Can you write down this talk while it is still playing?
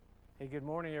Hey, good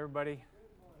morning, everybody.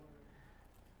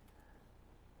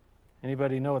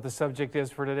 Anybody know what the subject is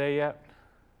for today yet?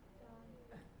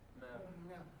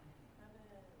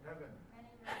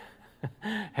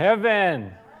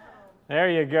 Heaven. There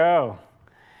you go.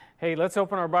 Hey, let's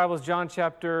open our Bibles, John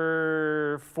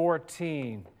chapter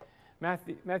 14.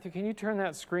 Matthew, can you turn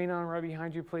that screen on right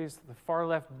behind you, please? The far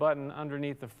left button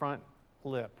underneath the front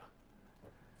lip.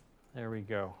 There we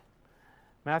go.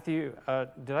 Matthew,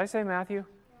 did I say Matthew?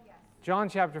 Yes. John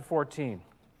chapter 14.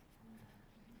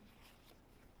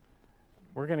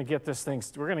 We're going to get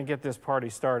this party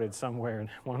started somewhere,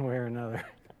 one way or another.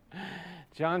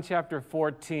 John chapter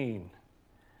 14.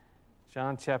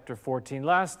 John chapter 14.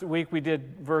 Last week we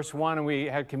did verse 1 and we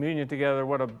had communion together.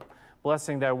 What a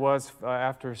blessing that was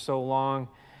after so long.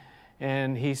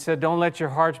 And he said, don't let your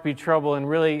hearts be troubled. And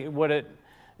really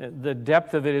the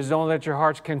depth of it is don't let your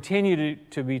hearts continue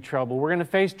to be troubled. We're going to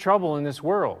face trouble in this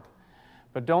world.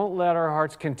 But don't let our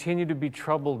hearts continue to be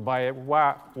troubled by it.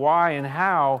 Why and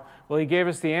how? Well, he gave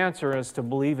us the answer as to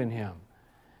believe in him.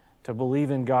 To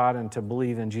believe in God and to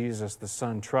believe in Jesus, the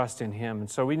Son, trust in him. And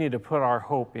so we need to put our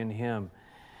hope in him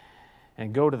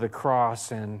and go to the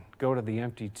cross and go to the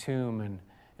empty tomb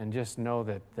and just know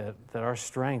that our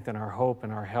strength and our hope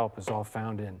and our help is all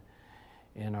found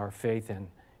in our faith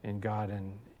in God,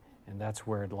 and that's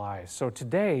where it lies. So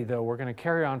today, though, we're going to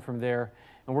carry on from there,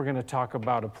 and we're going to talk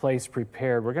about a place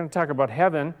prepared. We're going to talk about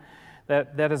heaven,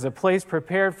 that is a place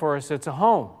prepared for us. It's a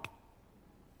home.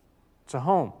 It's a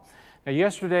home. Now,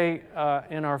 yesterday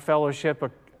in our fellowship,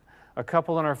 a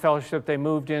couple in our fellowship, they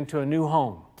moved into a new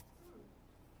home.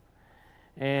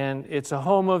 And it's a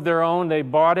home of their own. They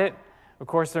bought it. Of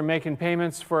course, they're making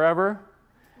payments forever.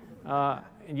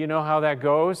 You know how that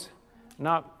goes.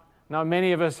 Not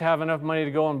many of us have enough money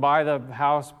to go and buy the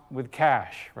house with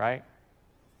cash, right?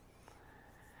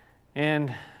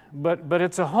 But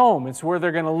it's a home. It's where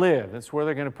they're going to live. It's where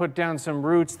they're going to put down some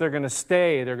roots. They're going to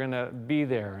stay. They're going to be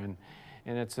there.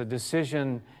 And it's a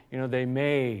decision, they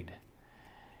made.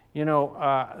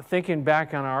 Thinking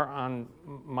back on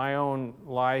my own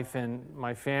life and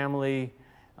my family,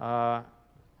 I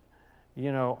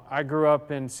grew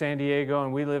up in San Diego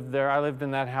and we lived there. I lived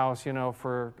in that house,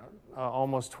 for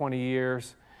almost 20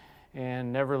 years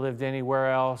and never lived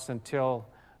anywhere else until,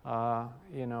 I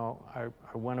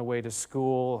went away to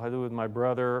school. I lived with my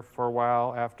brother for a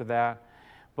while after that.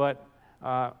 But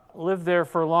lived there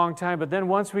for a long time, but then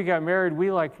once we got married, we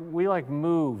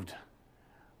moved.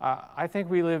 I think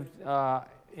we lived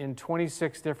in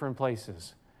 26 different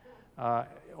places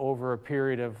over a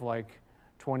period of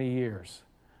 20 years.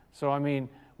 So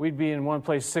we'd be in one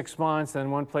place 6 months,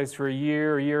 then one place for a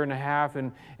year and a half,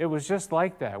 and it was just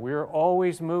like that. We were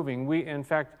always moving. In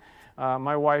fact,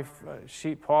 my wife,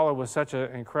 Paula, was such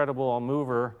an incredible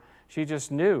mover. She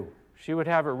just knew. She would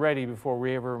have it ready before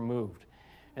we ever moved.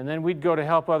 And then we'd go to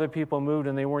help other people move,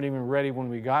 and they weren't even ready when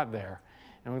we got there.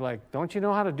 And we're like, don't you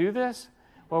know how to do this?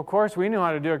 Well, of course we knew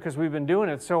how to do it because we've been doing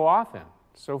it so often,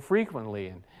 so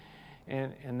frequently,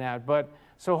 and that. But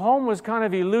so home was kind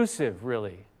of elusive,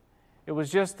 really. It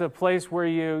was just a place where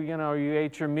you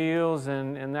ate your meals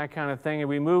and that kind of thing. And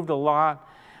we moved a lot.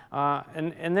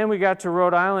 And then we got to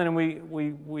Rhode Island, and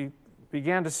we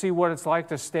began to see what it's like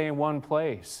to stay in one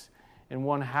place, in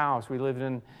one house. We lived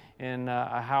in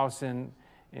a house in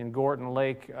Gorton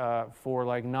Lake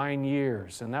for 9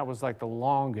 years, and that was the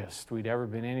longest we'd ever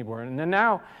been anywhere. And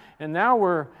now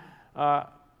we're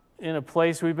in a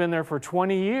place we've been there for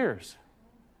 20 years,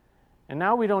 and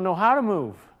now we don't know how to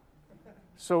move.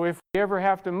 So if we ever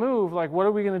have to move, what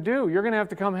are we going to do? You're going to have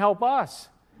to come help us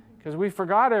because we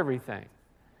forgot everything.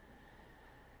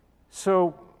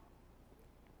 So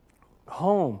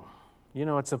home,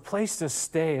 it's a place to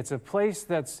stay. It's a place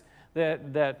that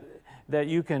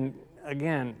you can,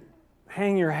 again,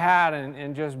 hang your hat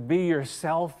and just be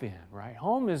yourself in, right?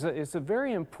 Home it's a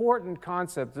very important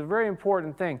concept. It's a very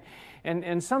important thing.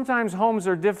 And sometimes homes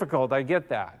are difficult. I get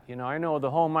that. I know the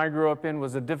home I grew up in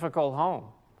was a difficult home.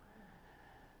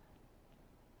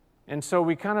 And so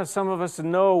some of us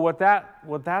know what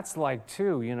that's like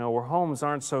too, where homes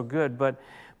aren't so good. But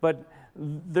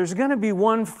there's going to be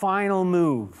one final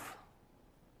move.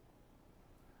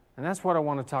 And that's what I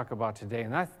want to talk about today.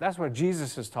 And that's what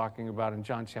Jesus is talking about in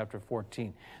John chapter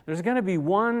 14. There's going to be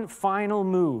one final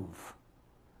move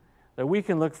that we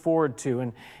can look forward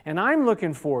to. And I'm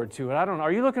looking forward to it. I don't know.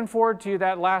 Are you looking forward to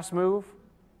that last move?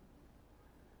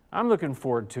 I'm looking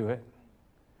forward to it.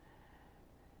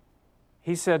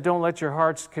 he said, don't let your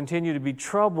hearts continue to be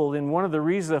troubled. And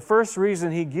the first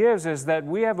reason he gives is that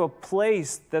we have a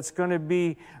place that's going to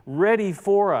be ready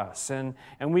for us, and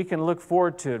we can look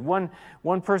forward to it.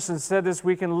 One person said this: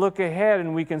 we can look ahead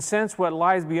and we can sense what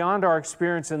lies beyond our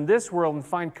experience in this world and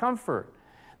find comfort,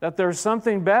 that there's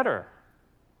something better.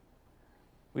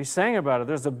 We sang about it.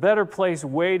 There's a better place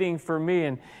waiting for me.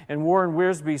 And Warren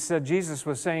Wiersbe said Jesus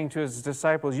was saying to his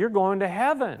disciples, you're going to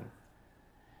heaven.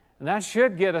 And that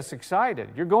should get us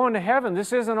excited. You're going to heaven.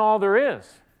 This isn't all there is.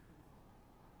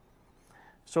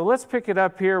 So let's pick it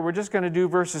up here. We're just going to do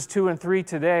verses 2 and 3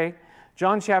 today.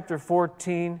 John chapter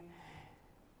 14.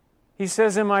 He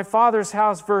says, in my Father's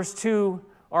house, verse 2,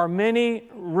 are many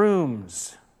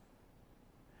rooms.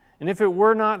 And if it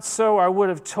were not so, I would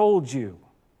have told you.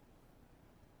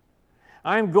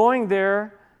 I am going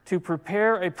there to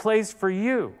prepare a place for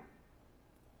you.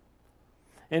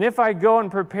 And if I go and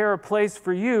prepare a place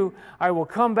for you, I will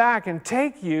come back and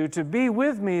take you to be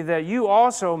with me, that you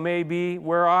also may be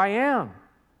where I am.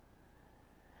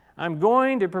 I'm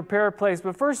going to prepare a place.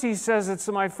 But first he says it's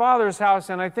my Father's house,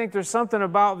 and I think there's something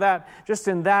about that, just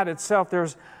in that itself.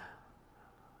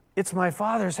 It's my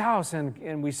Father's house,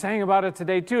 and we sang about it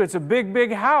today too. It's a big,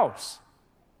 big house.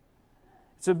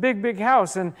 It's a big, big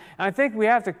house. And I think we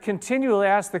have to continually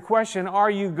ask the question,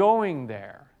 are you going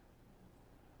there?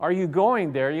 Are you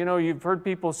going there? You know, you've heard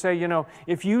people say, you know,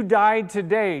 if you died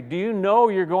today, do you know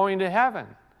you're going to heaven?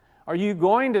 Are you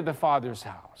going to the Father's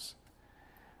house?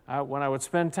 When I would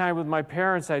spend time with my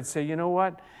parents, I'd say, you know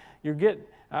what?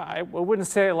 I wouldn't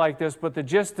say it like this, but the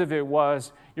gist of it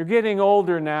was, you're getting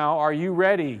older now. Are you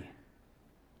ready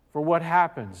for what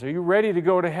happens? Are you ready to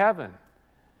go to heaven?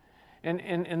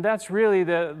 And that's really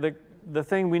the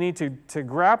thing we need to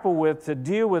grapple with, to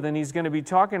deal with, and he's going to be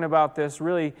talking about this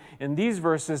really in these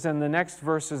verses and the next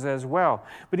verses as well.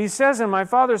 But he says, in my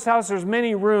Father's house there's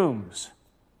many rooms.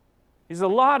 There's a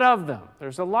lot of them.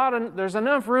 There's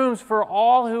enough rooms for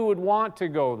all who would want to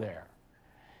go there.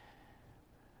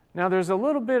 Now there's a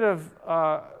little bit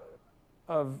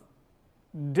of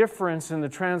difference in the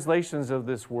translations of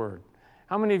this word.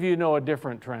 How many of you know a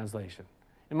different translation?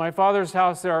 In my Father's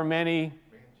house there are many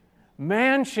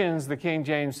mansions, the King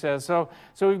James says. So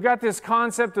we've got this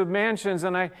concept of mansions,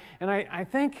 and I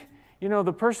think, you know,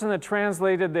 the person that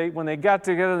translated, when they got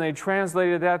together and they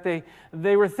translated that,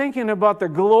 they were thinking about the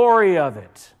glory of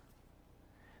it.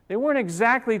 They weren't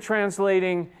exactly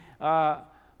translating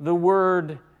the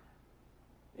word,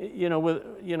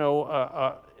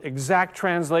 exact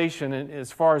translation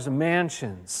as far as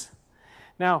mansions.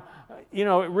 Now, you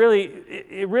know, it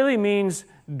really means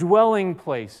dwelling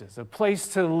places, a place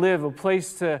to live, a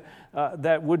place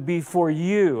that would be for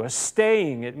you, a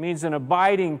staying. It means an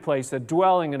abiding place, a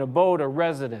dwelling, an abode, a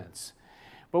residence.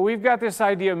 But we've got this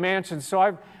idea of mansions,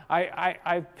 so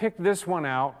I've picked this one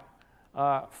out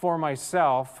for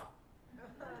myself.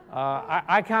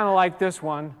 I kind of like this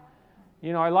one.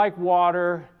 You know, I like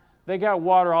water. They got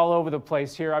water all over the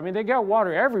place here. I mean, they got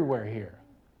water everywhere here.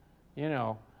 You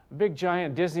know, a big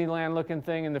giant Disneyland-looking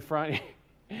thing in the front.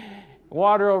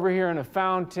 Water over here in a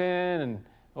fountain, and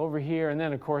over here, and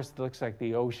then, of course, it looks like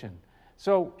the ocean.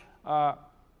 So,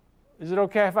 is it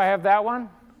okay if I have that one?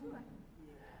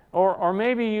 Or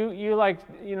maybe you like,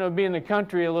 you know, be in the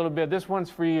country a little bit. This one's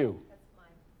for you.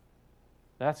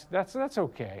 That's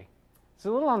okay. It's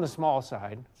a little on the small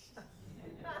side.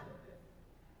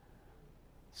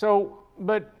 So,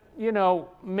 but, you know,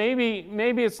 maybe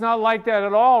it's not like that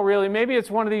at all, really. Maybe it's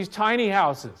one of these tiny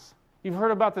houses. You've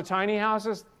heard about the tiny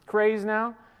houses craze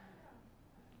now?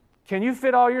 Can you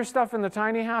fit all your stuff in the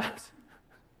tiny house?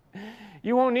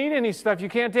 You won't need any stuff. You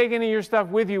can't take any of your stuff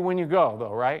with you when you go,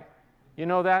 though, right? You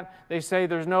know that? They say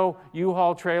there's no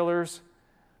U-Haul trailers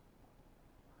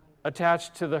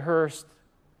attached to the hearse.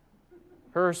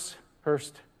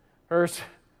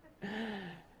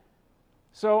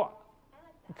 So,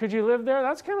 could you live there?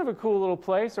 That's kind of a cool little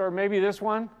place. Or maybe this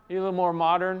one, a little more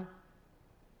modern.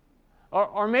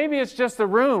 Or maybe it's just a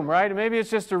room, right? Maybe it's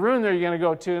just a room that you're going to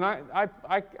go to. And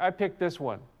I picked this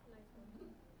one.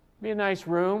 Be a nice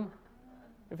room.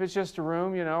 If it's just a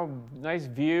room, you know, nice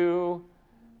view,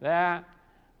 that.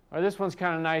 Or this one's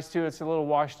kind of nice too. It's a little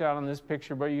washed out on this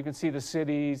picture, but you can see the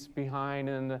cities behind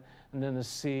and then the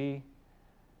sea.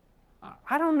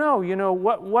 I don't know, you know,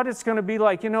 what it's going to be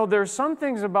like. You know, there's some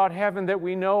things about heaven that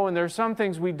we know, and there's some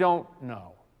things we don't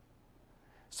know.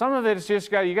 Some of it is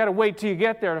just you got to wait till you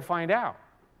get there to find out.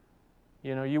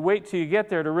 You know, you wait till you get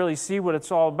there to really see what it's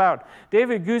all about.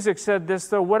 David Guzik said this,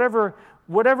 though,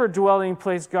 whatever dwelling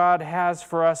place God has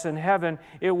for us in heaven,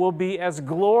 it will be as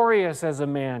glorious as a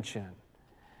mansion.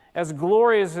 As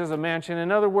glorious as a mansion.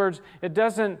 In other words, it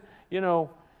doesn't, you know,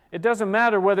 It doesn't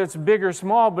matter whether it's big or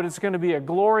small, but it's going to be a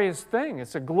glorious thing.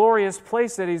 It's a glorious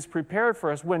place that He's prepared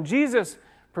for us. When Jesus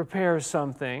prepares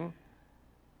something,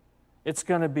 it's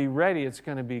going to be ready. It's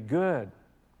going to be good.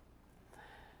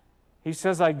 He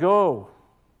says, I go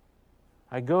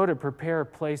to prepare a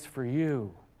place for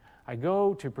you. I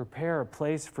go to prepare a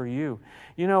place for you.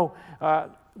 You know,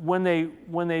 when they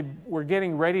were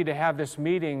getting ready to have this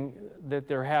meeting that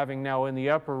they're having now in the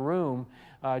upper room,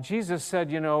 Jesus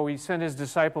said, you know, He sent His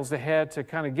disciples ahead to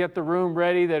kind of get the room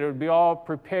ready, that it would be all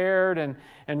prepared and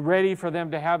ready for them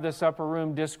to have this upper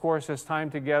room discourse, this time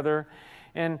together.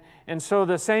 And so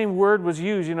the same word was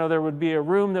used. You know, there would be a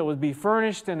room that would be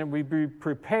furnished and it would be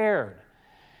prepared.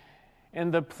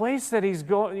 And the place that He's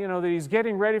going, you know, that He's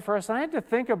getting ready for us, and I had to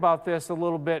think about this a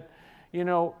little bit. You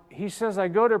know, He says, I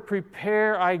go to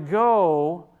prepare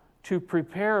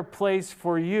a place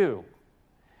for you.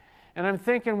 And I'm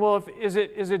thinking, well, is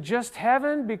it just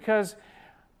heaven? Because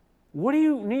what do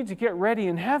you need to get ready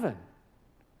in heaven?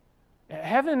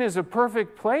 Heaven is a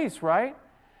perfect place, right?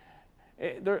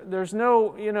 There's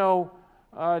no, you know,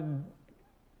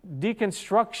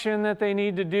 deconstruction that they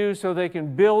need to do so they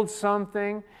can build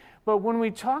something. But when we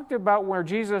talked about where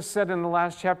Jesus said in the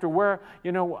last chapter, where,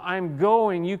 you know, I'm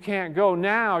going, you can't go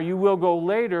now, you will go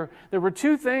later, there were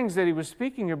two things that He was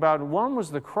speaking about. One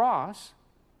was the cross,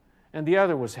 and the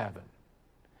other was heaven.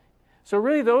 So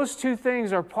really those two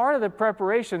things are part of the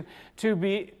preparation to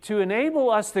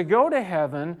enable us to go to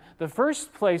heaven. The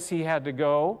first place He had to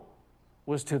go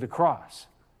was to the cross.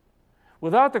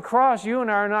 Without the cross, you and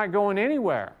I are not going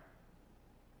anywhere.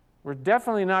 We're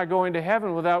definitely not going to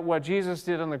heaven without what Jesus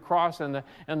did on the cross and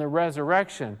the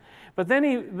resurrection. But then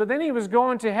he was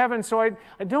going to heaven, so I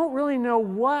don't really know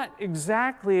what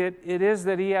exactly it is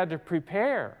that He had to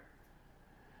prepare.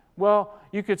 Well,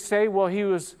 you could say, well, he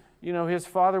was, you know, His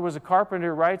father was a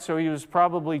carpenter, right? So He was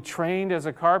probably trained as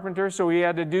a carpenter, so He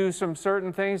had to do some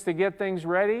certain things to get things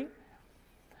ready.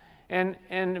 And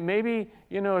maybe,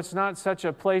 you know, it's not such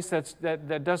a place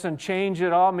that doesn't change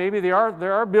at all. Maybe there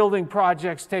are building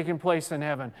projects taking place in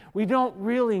heaven. We don't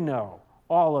really know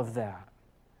all of that.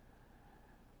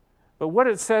 But what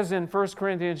it says in 1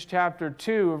 Corinthians chapter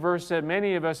 2, a verse that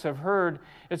many of us have heard,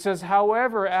 it says,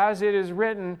 however, as it is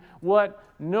written, what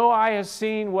no eye has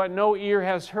seen, what no ear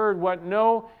has heard, what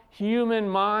no human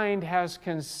mind has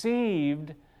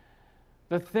conceived,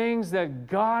 the things that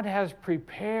God has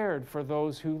prepared for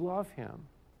those who love Him.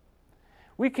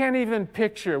 We can't even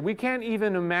picture, we can't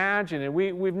even imagine it.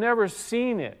 We've never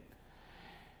seen it.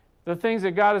 The things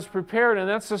that God has prepared, and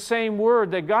that's the same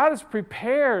word, that God has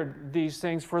prepared these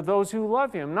things for those who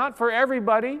love Him. Not for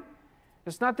everybody.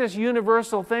 It's not this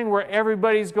universal thing where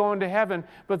everybody's going to heaven,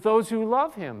 but those who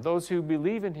love Him, those who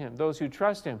believe in Him, those who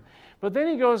trust Him. But then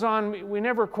he goes on, we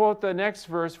never quote the next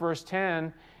verse, verse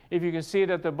 10, if you can see it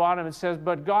at the bottom, it says,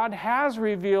 but God has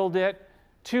revealed it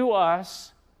to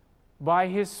us by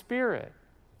His Spirit.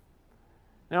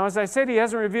 Now, as I said, He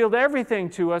hasn't revealed everything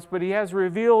to us, but He has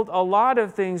revealed a lot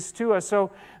of things to us.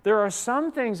 So there are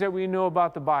some things that we know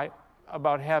about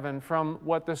about heaven from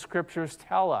what the Scriptures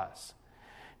tell us.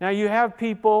 Now, you have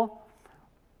people,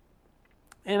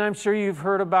 and I'm sure you've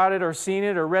heard about it or seen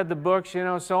it or read the books, you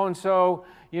know, so-and-so,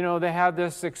 you know, they had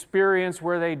this experience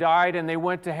where they died and they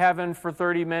went to heaven for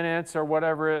 30 minutes or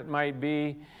whatever it might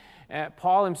be.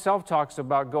 Paul himself talks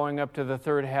about going up to the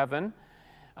third heaven,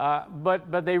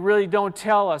 but they really don't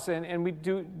tell us. And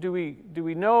do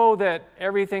we know that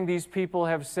everything these people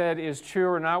have said is true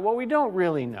or not? Well, we don't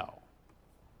really know.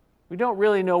 We don't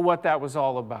really know what that was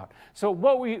all about. So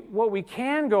what we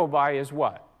can go by is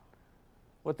what?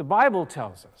 What the Bible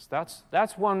tells us.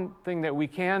 That's one thing that we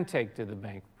can take to the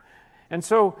bank. And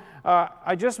so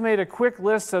I just made a quick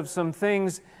list of some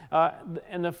things.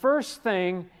 And the first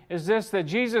thing is this, that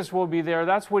Jesus will be there.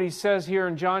 That's what He says here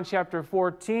in John chapter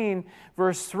 14,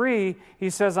 verse 3. He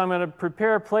says, I'm going to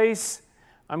prepare a place.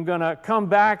 I'm going to come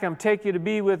back. I'm take you to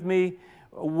be with me,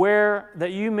 where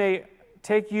that you may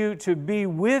take you to be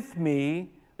with me,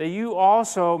 that you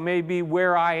also may be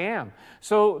where I am.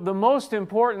 So the most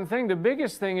important thing, the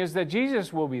biggest thing, is that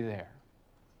Jesus will be there.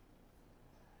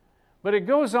 But it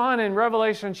goes on in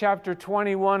Revelation chapter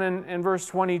 21 and verse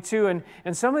 22,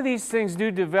 and some of these things do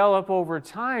develop over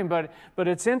time, but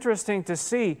it's interesting to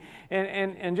see.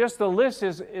 And just the list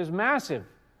is massive.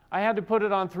 I had to put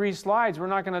it on 3 slides. We're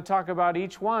not going to talk about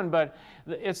each one, but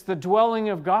it's the dwelling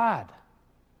of God.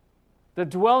 The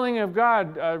dwelling of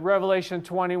God, Revelation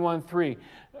 21:3.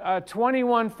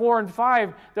 21:4 and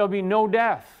 5, there'll be no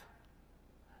death,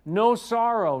 no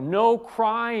sorrow, no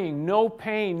crying, no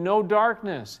pain, no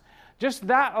darkness. Just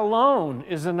that alone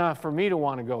is enough for me to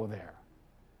want to go there.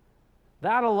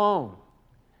 That alone.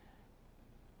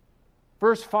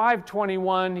 Verse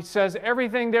 5:21, he says,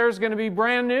 everything there is going to be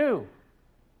brand new.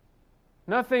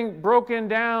 Nothing broken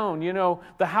down. You know,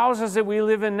 the houses that we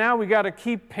live in now, we got to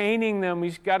keep painting them.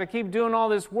 We got to keep doing all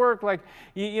this work. Like,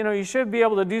 you should be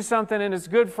able to do something and it's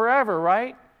good forever,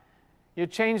 right? You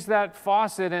change that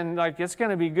faucet and like it's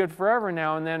going to be good forever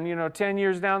now. And then, 10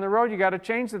 years down the road, you got to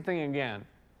change the thing again.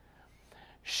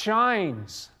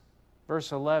 Shines,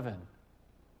 verse 11,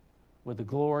 with the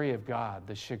glory of God.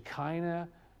 The Shekinah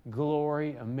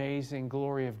glory, amazing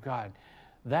glory of God.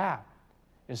 That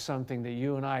is something that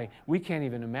you and I, we can't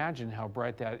even imagine how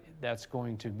bright that's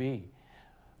going to be.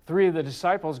 3 of the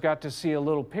disciples got to see a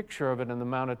little picture of it in the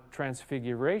Mount of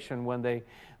Transfiguration when they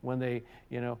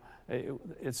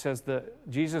it says that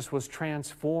Jesus was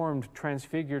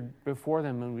transfigured before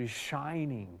them and was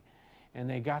shining. And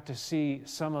they got to see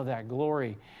some of that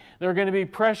glory. There are going to be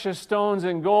precious stones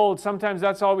and gold. Sometimes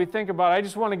that's all we think about. I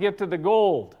just want to get to the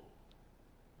gold.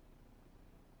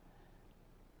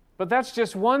 But that's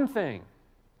just one thing.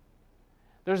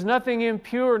 There's nothing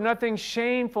impure, nothing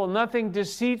shameful, nothing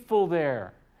deceitful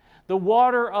there. The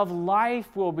water of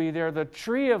life will be there. The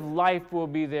tree of life will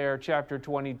be there, chapter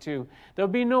 22. There'll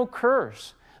be no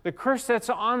curse. The curse that's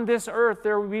on this earth,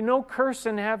 there will be no curse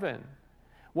in heaven.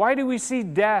 Why do we see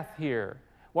death here?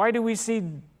 Why do we see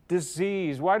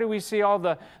disease? Why do we see all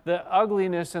the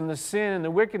ugliness and the sin and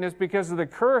the wickedness? Because of the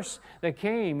curse that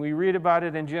came. We read about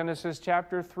it in Genesis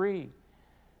chapter 3.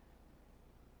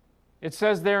 It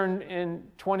says there in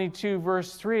 22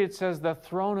 verse 3, it says the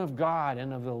throne of God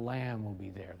and of the Lamb will be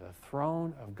there. The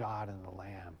throne of God and the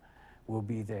Lamb will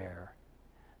be there.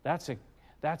 That's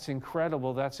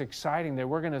incredible. That's exciting that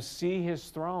we're going to see His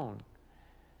throne.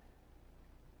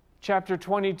 Chapter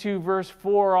 22 verse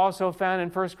 4, also found in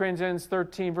 1 Corinthians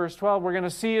 13 verse 12, we're going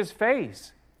to see His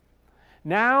face.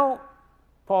 Now,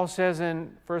 Paul says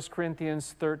in 1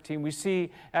 Corinthians 13, we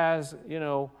see as,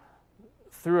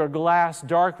 through a glass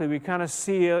darkly, we kind of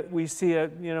see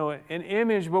an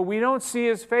image, but we don't see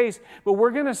His face. But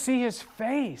we're going to see His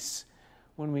face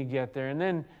when we get there. And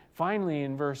then finally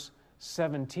in verse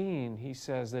 17, he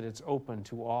says that it's open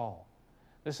to all.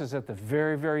 This is at the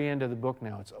very, very end of the book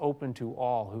now. It's open to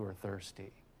all who are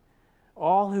thirsty.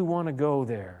 All who want to go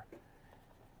there.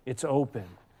 It's open.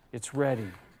 It's ready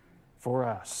for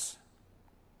us.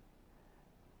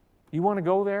 You want to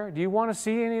go there? Do you want to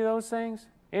see any of those things?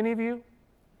 Any of you?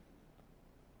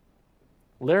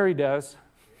 Larry does.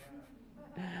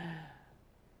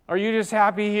 Are you just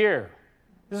happy here?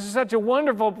 This is such a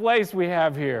wonderful place we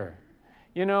have here.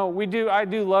 I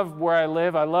do love where I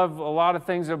live. I love a lot of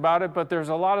things about it, but there's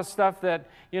a lot of stuff that,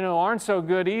 aren't so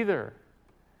good either.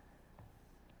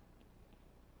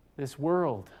 This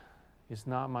world is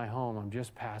not my home. I'm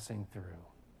just passing through.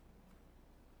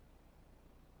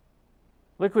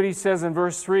 Look what he says in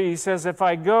verse 3. He says, if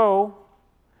I go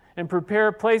and prepare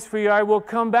a place for you, I will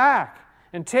come back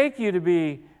and take you to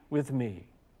be with me.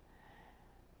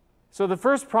 So the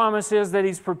first promise is that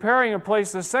He's preparing a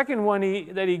place. The second one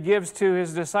that He gives to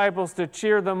His disciples to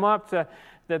cheer them up, that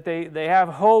they have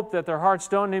hope, that their hearts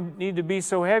don't need to be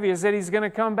so heavy, is that He's going to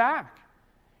come back.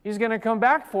 He's going to come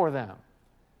back for them.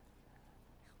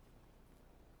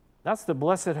 That's the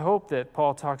blessed hope that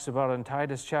Paul talks about in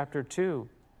Titus chapter 2.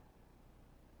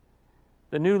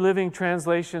 The New Living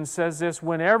Translation says this,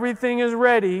 when everything is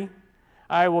ready,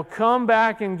 I will come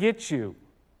back and get you,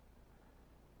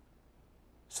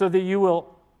 so that you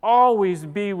will always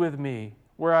be with me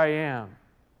where I am.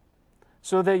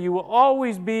 So that you will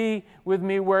always be with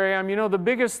me where I am. The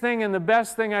biggest thing and the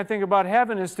best thing I think about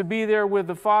heaven is to be there with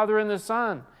the Father and the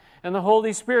Son and the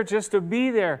Holy Spirit, just to be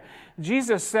there.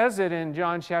 Jesus says it in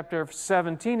John chapter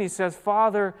 17. He says,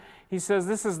 Father, He says,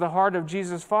 this is the heart of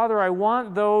Jesus. Father, I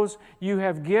want those you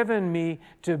have given me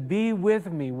to be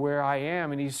with me where I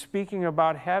am. And He's speaking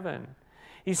about heaven.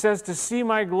 He says, to see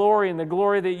my glory and the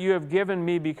glory that you have given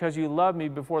me because you loved me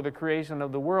before the creation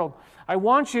of the world. I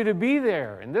want you to be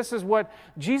there. And this is what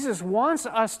Jesus wants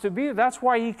us to be. That's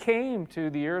why He came to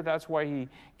the earth. That's why He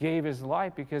gave His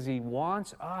life, because He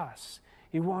wants us.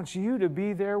 He wants you to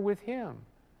be there with Him.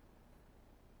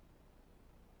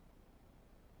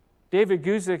 David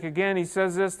Guzik, again, he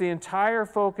says this, the entire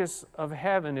focus of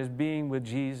heaven is being with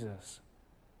Jesus.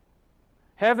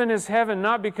 Heaven is heaven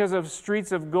not because of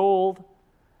streets of gold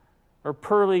or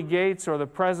pearly gates or the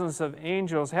presence of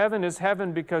angels. Heaven is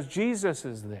heaven because Jesus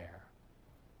is there.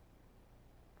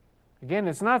 Again,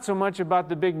 it's not so much about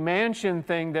the big mansion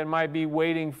thing that might be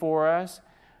waiting for us,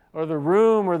 or the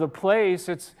room or the place.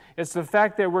 It's the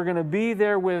fact that we're going to be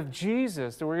there with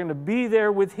Jesus, that we're going to be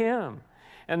there with Him.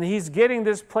 And He's getting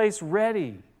this place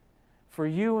ready for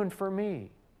you and for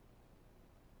me.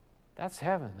 That's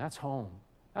heaven. That's home.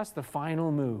 That's the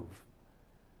final move.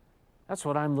 That's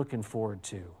what I'm looking forward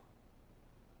to.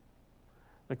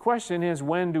 The question is,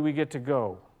 when do we get to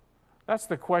go? That's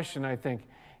the question, I think.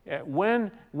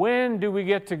 When do we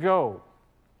get to go?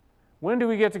 When do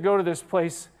we get to go to this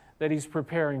place that He's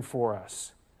preparing for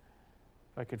us?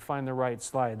 If I could find the right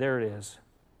slide. There it is.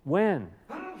 When?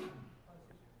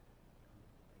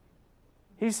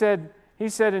 He said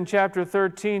in chapter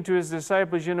 13 to His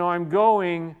disciples, I'm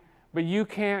going, but you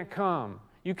can't come.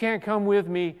 You can't come with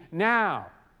me now.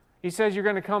 He says you're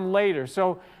going to come later.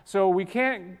 So we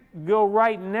can't go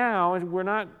right now. We're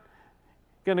not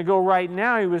going to go right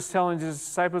now, He was telling His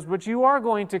disciples, but you are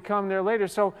going to come there later.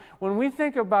 So when we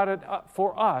think about it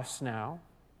for us now,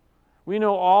 we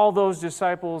know all those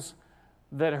disciples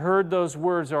that heard those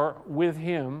words are with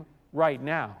Him right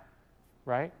now,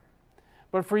 right?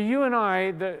 But for you and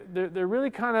I, they're really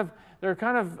kind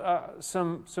of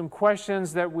some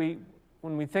questions that when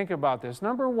we think about this.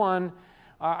 Number one,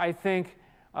 I think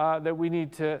that we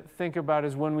need to think about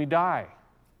is when we die.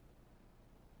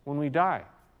 When we die,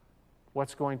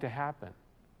 what's going to happen?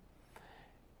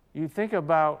 You think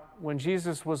about when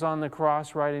Jesus was on the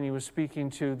cross, right, and He was speaking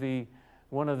to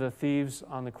one of the thieves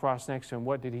on the cross next to Him.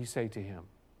 What did He say to him?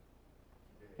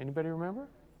 Anybody remember?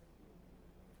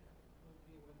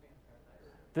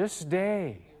 This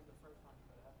day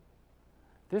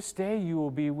you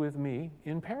will be with me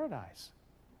in paradise.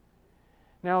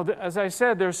 Now, as I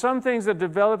said, there's some things that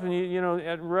develop, and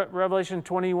at Revelation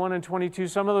 21 and 22,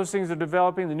 some of those things are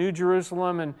developing, the New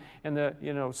Jerusalem and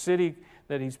the city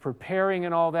that He's preparing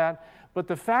and all that. But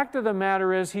the fact of the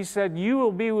matter is, He said, you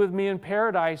will be with me in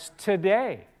paradise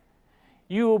today.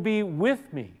 You will be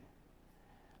with me.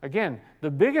 Again, the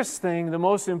biggest thing, the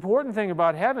most important thing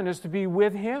about heaven is to be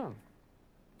with Him.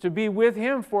 To be with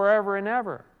Him forever and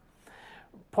ever.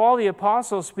 Paul the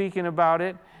Apostle, speaking about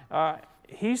it,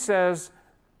 he says,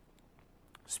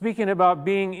 speaking about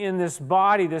being in this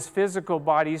body, this physical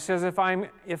body, he says, if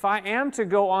I am to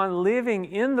go on living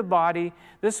in the body,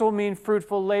 this will mean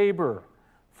fruitful labor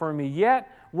for me. Yet,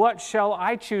 what shall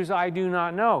I choose? I do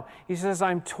not know. He says,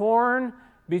 I'm torn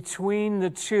between the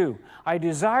two. I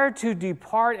desire to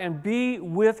depart and be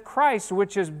with Christ,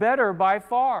 which is better by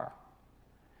far.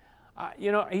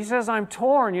 He says, I'm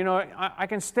torn. I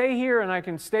can stay here and I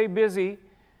can stay busy.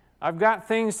 I've got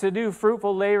things to do,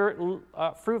 fruitful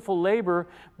labor,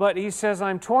 but he says,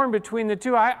 I'm torn between the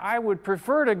two. I would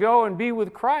prefer to go and be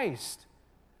with Christ.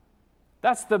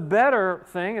 That's the better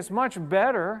thing. It's much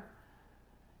better.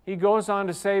 He goes on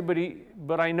to say,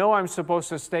 but I know I'm supposed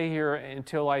to stay here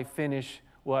until I finish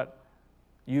what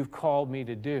you've called me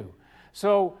to do.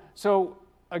 So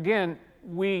again,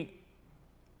 we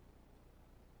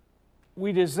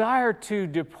desire to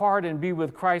depart and be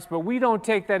with Christ, but we don't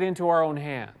take that into our own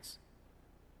hands.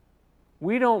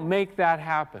 We don't make that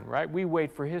happen, right? We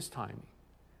wait for His timing.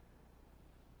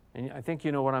 And I think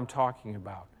you know what I'm talking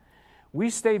about.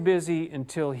 We stay busy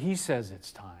until He says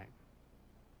it's time.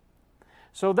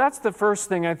 So that's the first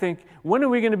thing, I think. When are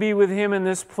we going to be with Him in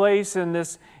this place, in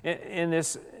this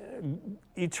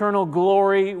eternal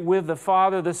glory with the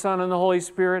Father, the Son, and the Holy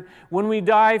Spirit? When we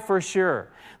die, for sure.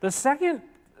 The second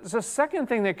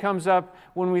thing that comes up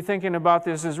when we're thinking about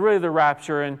this is really the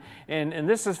rapture, and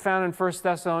this is found in 1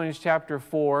 Thessalonians chapter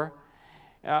 4.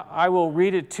 I will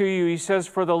read it to you. He says,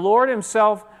 for the Lord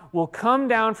Himself will come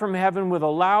down from heaven with a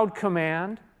loud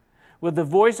command, with the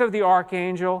voice of the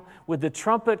archangel, with the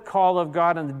trumpet call of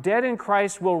God, and the dead in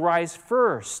Christ will rise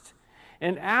first.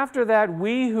 And after that,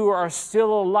 we who are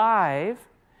still alive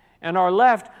and are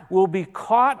left will be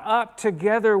caught up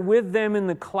together with them in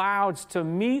the clouds to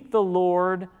meet the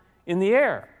Lord in the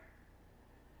air.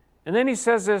 And then he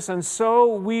says this, and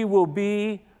so we will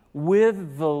be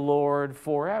with the Lord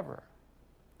forever.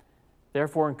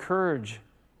 Therefore, encourage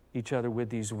each other with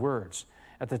these words.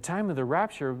 At the time of the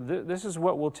rapture, this is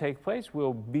what will take place.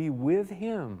 We'll be with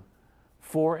Him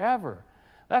forever.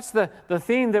 That's the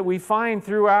theme that we find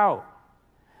throughout.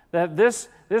 That this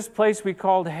place we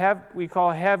call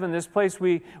heaven, this place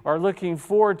we are looking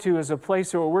forward to, is a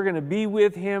place where we're going to be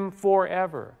with Him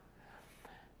forever.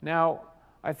 Now,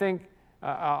 I think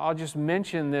I'll just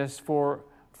mention this for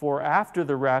after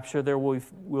the rapture, there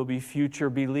will be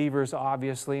future believers,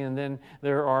 obviously, and then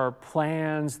there are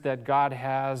plans that God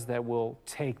has that will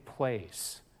take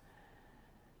place.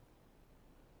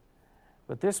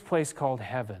 But this place called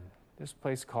heaven,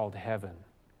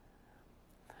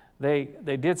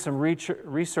 They did some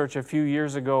research a few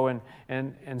years ago, and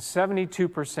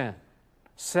 72%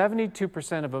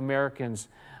 of Americans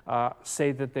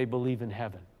say that they believe in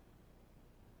heaven.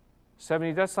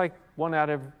 That's like 3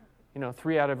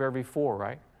 out of every 4,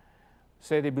 right?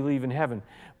 say they believe in heaven.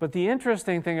 But the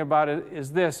interesting thing about it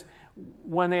is this: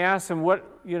 when they ask them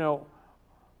what,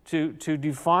 to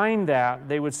define that,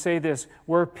 they would say this: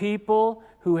 where people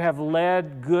who have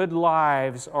led good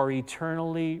lives are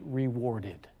eternally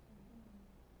rewarded.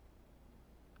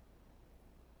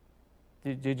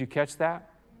 Did you catch that?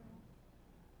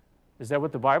 Is that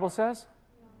what the Bible says?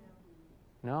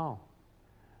 No.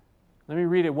 Let me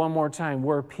read it one more time.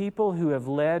 Where people who have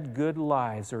led good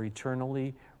lives are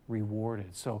eternally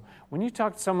rewarded. So when you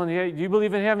talk to someone, do you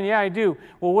believe in heaven? Yeah, I do.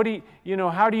 Well, what do you,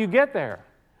 how do you get there?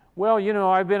 Well,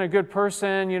 I've been a good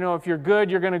person. If you're good,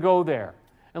 you're going to go there.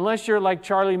 Unless you're like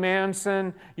Charlie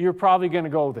Manson, you're probably going to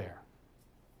go there.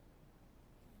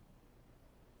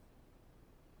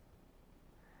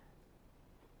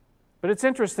 But it's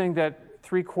interesting that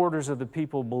 3/4 of the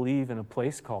people believe in a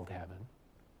place called heaven.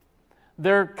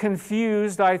 They're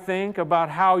confused, I think, about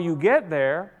how you get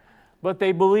there, but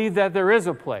they believe that there is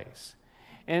a place.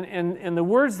 And the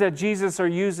words that Jesus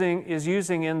is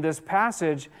using in this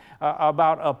passage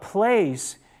about a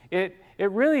place, it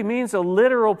really means a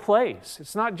literal place.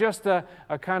 It's not just a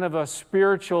kind of a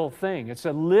spiritual thing. It's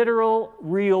a literal,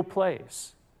 real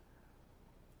place.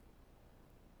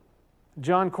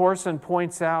 John Corson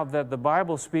points out that the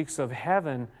Bible speaks of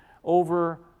heaven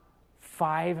over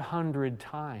 500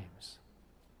 times.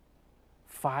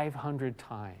 500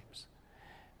 times.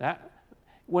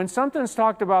 When something's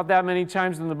talked about that many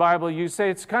times in the Bible, you say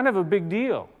it's kind of a big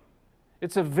deal.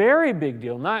 It's a very big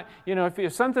deal. Not,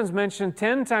 if something's mentioned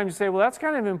 10 times, you say, well, that's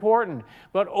kind of important.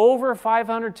 But over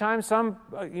 500 times, some,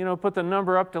 put the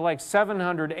number up to like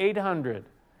 700, 800.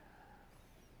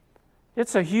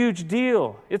 It's a huge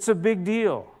deal. It's a big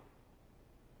deal.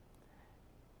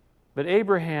 But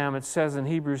Abraham, it says in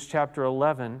Hebrews chapter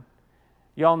 11,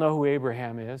 y'all know who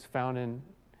Abraham is, found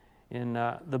in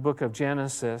the book of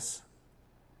Genesis.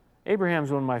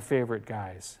 Abraham's one of my favorite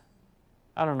guys.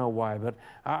 I don't know why, but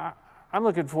I'm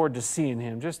looking forward to seeing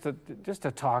him, just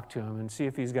to talk to him and see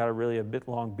if he's got a bit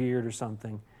long beard or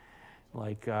something,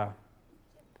 like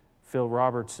Phil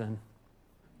Robertson.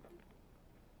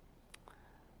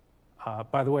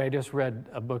 By the way, I just read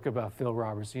a book about Phil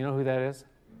Robertson. You know who that is?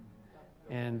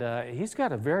 And he's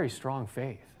got a very strong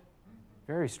faith.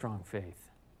 Very strong faith.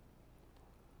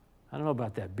 I don't know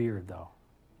about that beard, though.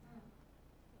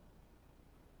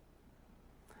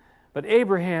 But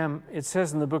Abraham, it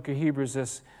says in the book of Hebrews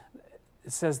this,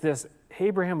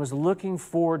 Abraham was looking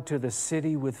forward to the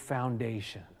city with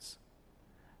foundations,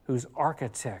 whose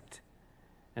architect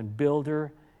and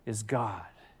builder is God.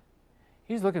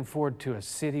 He's looking forward to a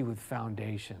city with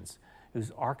foundations,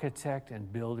 whose architect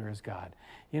and builder is God.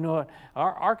 You know what?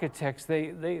 Our architects,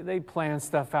 they plan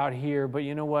stuff out here, but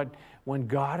you know what? When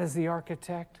God is the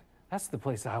architect, that's the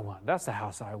place I want. That's the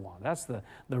house I want. That's the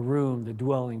room, the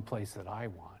dwelling place that I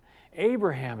want.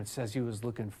 Abraham, it says he was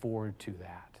looking forward to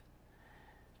that.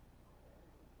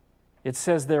 It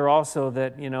says there also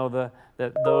that,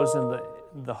 that those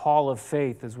in the hall of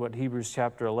faith is what Hebrews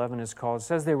chapter 11 is called. It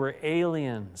says they were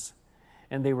aliens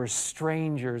and they were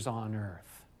strangers on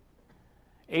earth.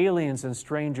 Aliens and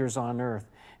strangers on earth.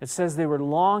 It says they were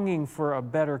longing for a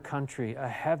better country, a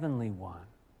heavenly one.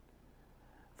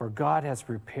 For God has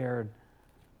prepared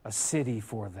a city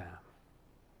for them.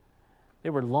 They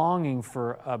were longing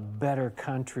for a better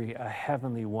country, a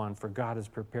heavenly one, for God has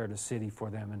prepared a city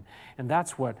for them. And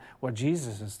that's what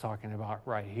Jesus is talking about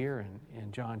right here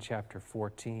in John chapter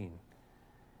 14.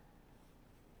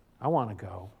 I want to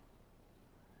go.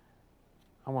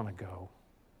 I want to go.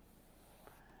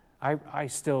 I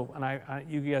still, and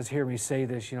you guys hear me say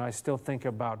this, I still think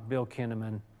about Bill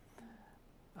Kinnaman.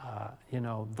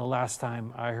 The last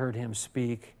time I heard him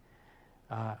speak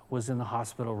was in the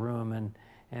hospital room,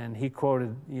 and he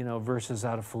quoted, verses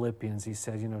out of Philippians. He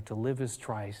said, to live is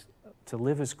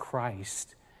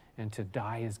Christ, and to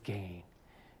die is gain.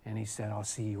 And he said, I'll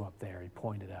see you up there. He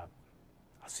pointed up.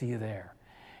 I'll see you there.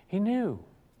 He knew.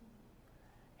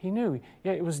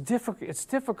 Yeah, it was difficult. It's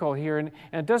difficult here, and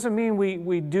it doesn't mean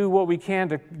we do what we can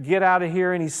to get out of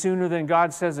here any sooner than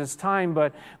God says it's time,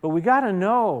 but we got to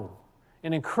know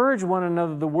and encourage one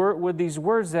another with these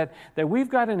words that we've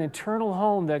got an eternal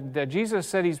home that Jesus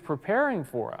said He's preparing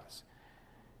for us.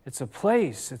 It's a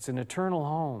place. It's an eternal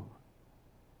home.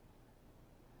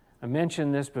 I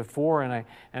mentioned this before, and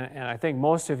I think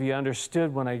most of you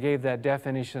understood when I gave that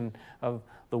definition of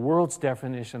the world's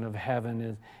definition of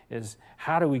heaven is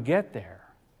how do we get there?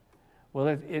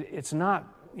 Well, it's not,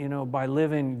 by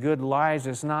living good lives.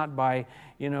 It's not by,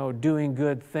 doing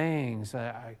good things.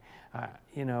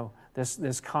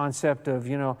 This concept of,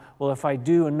 well, if I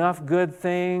do enough good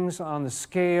things on the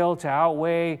scale to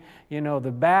outweigh,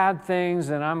 the bad things,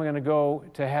 then I'm going to go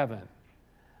to heaven.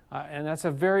 And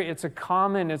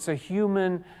it's a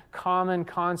human common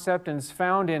concept, and it's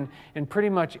found in pretty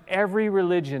much every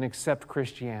religion except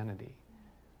Christianity.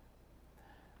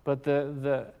 But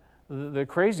the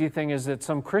crazy thing is that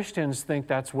some Christians think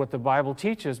that's what the Bible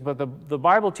teaches, but the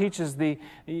Bible teaches that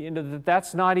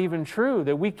that's not even true,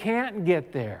 that we can't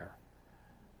get there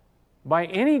by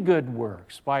any good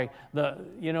works, by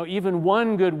even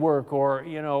one good work, or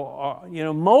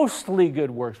mostly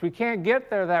good works. We can't get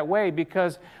there that way,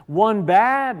 because one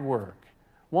bad work,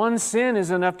 one sin is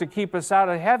enough to keep us out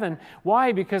of heaven.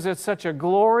 Why? Because it's such a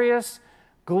glorious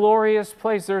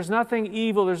place. There's nothing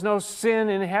evil. There's no sin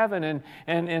in heaven,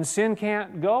 and sin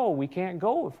can't go. We can't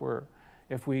go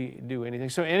if we do anything.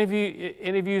 So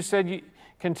any of you said you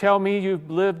can tell me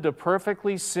you've lived a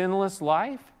perfectly sinless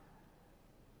life?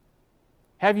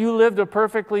 Have you lived a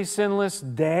perfectly sinless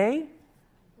day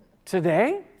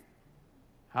today?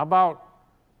 How about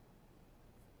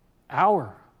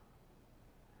hour?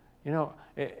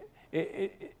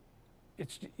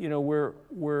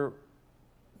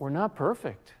 We're not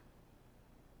perfect,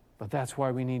 but that's why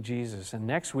we need Jesus. And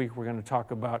next week we're going to talk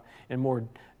about in more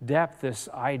depth this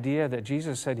idea that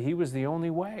Jesus said He was the only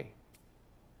way.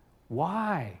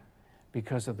 Why?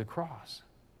 Because of the cross.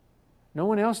 No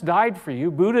one else died for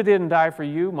you. Buddha didn't die for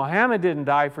you. Muhammad didn't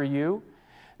die for you.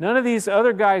 None of these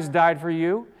other guys died for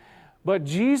you. But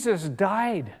Jesus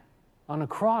died on a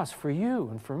cross for you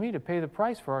and for me to pay the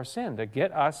price for our sin, to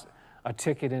get us a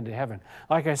ticket into heaven.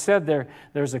 Like I said,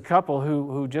 there's a couple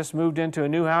who just moved into a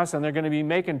new house, and they're going to be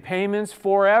making payments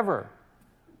forever.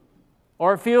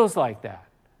 Or it feels like that.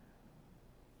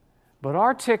 But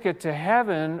our ticket to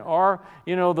heaven,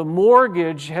 the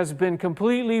mortgage has been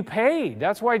completely paid.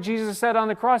 That's why Jesus said on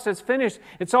the cross, it's finished.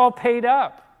 It's all paid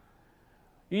up.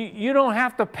 You don't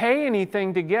have to pay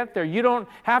anything to get there. You don't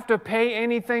have to pay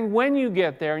anything when you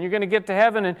get there. And you're going to get to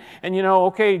heaven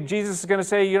and Jesus is going to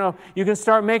say, you can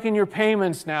start making your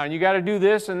payments now. And you got to do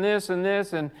this and this and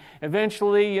this. And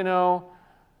eventually, you'll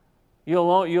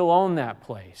own that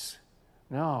place.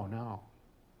 No.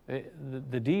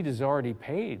 The deed is already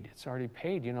paid. It's already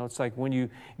paid. It's like when you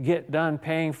get done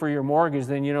paying for your mortgage,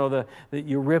 then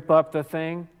you rip up the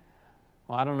thing.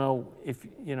 Well, I don't know if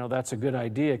that's a good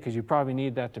idea, because you probably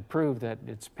need that to prove that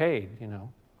it's paid.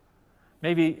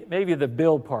 Maybe the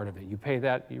bill part of it. You pay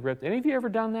that. You rip. Any of you ever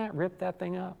done that? Rip that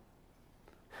thing up.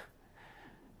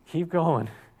 Keep going.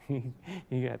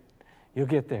 You'll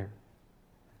get there.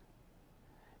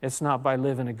 It's not by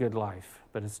living a good life,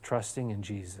 but it's trusting in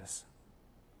Jesus.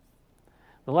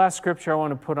 The last scripture I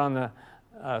want to put on the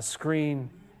screen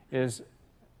is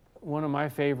one of my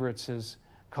favorites, is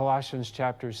Colossians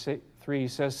chapter 3.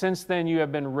 It says, "Since then you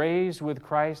have been raised with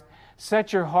Christ.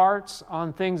 Set your hearts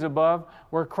on things above,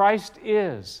 where Christ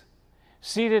is,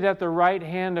 seated at the right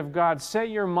hand of God. Set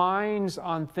your minds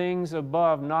on things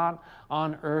above, not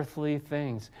on earthly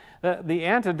things." The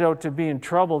antidote to being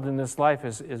troubled in this life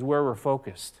is where we're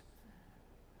focused.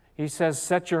 He says,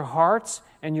 set your hearts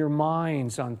and your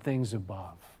minds on things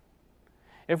above.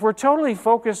 If we're totally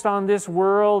focused on this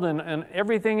world and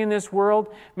everything in this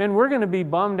world, man, we're going to be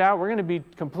bummed out. We're going to be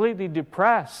completely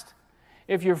depressed.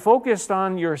 If you're focused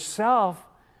on yourself,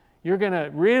 you're going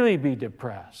to really be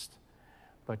depressed.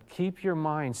 But keep your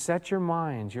mind, set your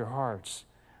minds, your hearts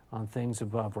on things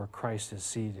above, where Christ is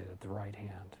seated at the right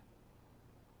hand.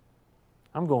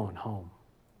 I'm going home.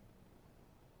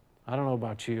 I don't know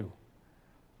about you.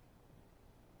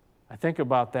 I think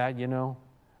about that,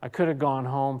 I could have gone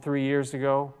home 3 years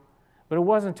ago, but it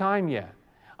wasn't time yet.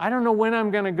 I don't know when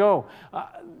I'm going to go.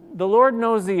 The Lord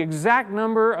knows the exact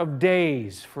number of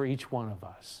days for each one of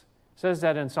us. It says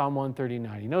that in Psalm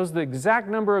 139. He knows the exact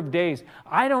number of days.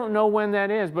 I don't know when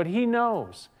that is, but He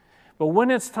knows. But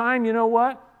when it's time, you know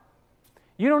what?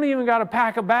 You don't even got to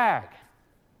pack a bag.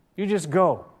 You just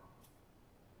go.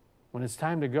 When it's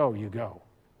time to go, you go.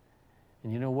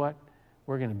 And you know what?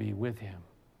 We're going to be with Him.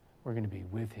 We're going to be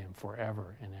with Him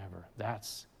forever and ever.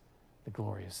 That's the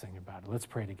glorious thing about it. Let's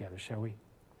pray together, shall we?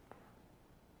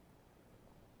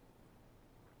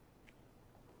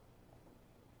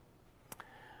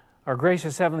 Our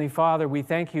gracious Heavenly Father, we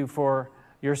thank You for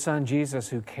Your Son Jesus,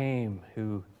 who came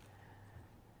to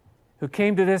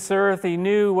this earth. He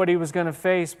knew what He was going to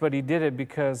face, but He did it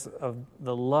because of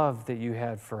the love that You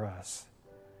had for us.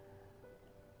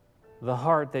 The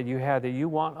heart that You had, that You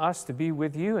want us to be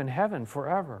with You in heaven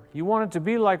forever. You want it to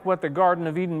be like what the Garden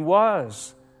of Eden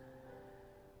was.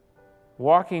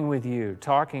 Walking with You,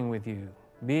 talking with You,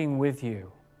 being with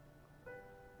You.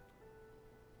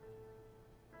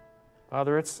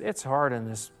 Father, it's hard in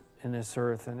this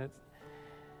earth, and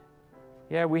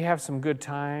we have some good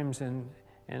times, and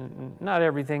not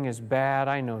everything is bad.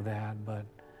 I know that, but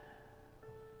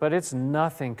But it's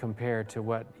nothing compared to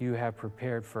what you have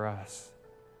prepared for us.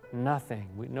 Nothing.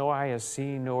 No eye has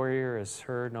seen, no ear has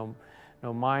heard, no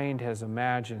mind has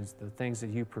imagined the things that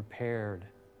you prepared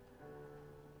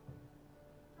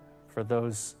for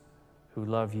those who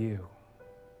love you.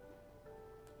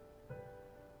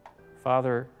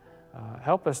 Father,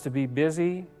 help us to be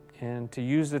busy and to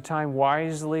use the time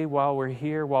wisely while we're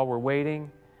here, while we're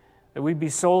waiting, that we be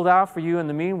sold out for you in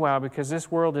the meanwhile, because this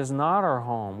world is not our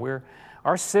home.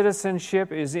 Our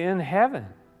citizenship is in heaven.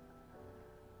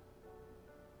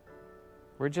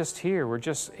 We're just here. We're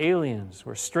just aliens.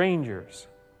 We're strangers.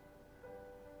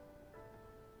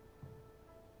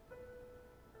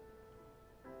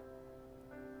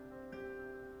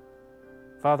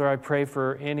 Father, I pray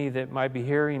for any that might be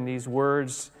hearing these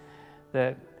words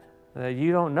that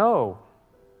you don't know.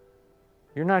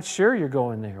 You're not sure you're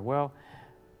going there. Well,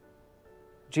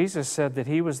 Jesus said that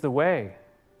He was the way,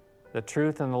 the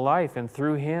truth, and the life, and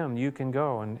through Him you can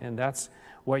go. And that's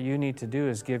what you need to do,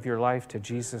 is give your life to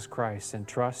Jesus Christ and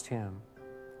trust Him.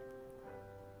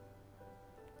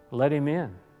 Let Him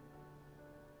in.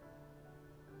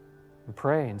 And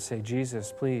pray and say,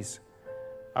 Jesus, please,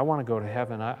 I want to go to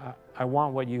heaven. I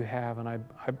want what you have. And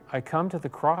I come to the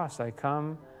cross. I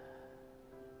come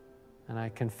and I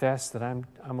confess that I'm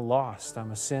lost.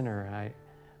 I'm a sinner. And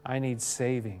I need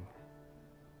saving.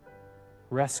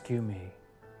 Rescue me.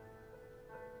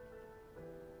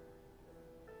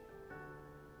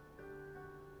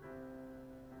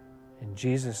 In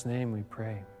Jesus' name we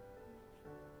pray.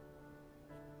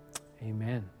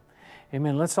 Amen.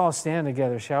 Amen. Let's all stand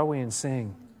together, shall we, and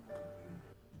sing.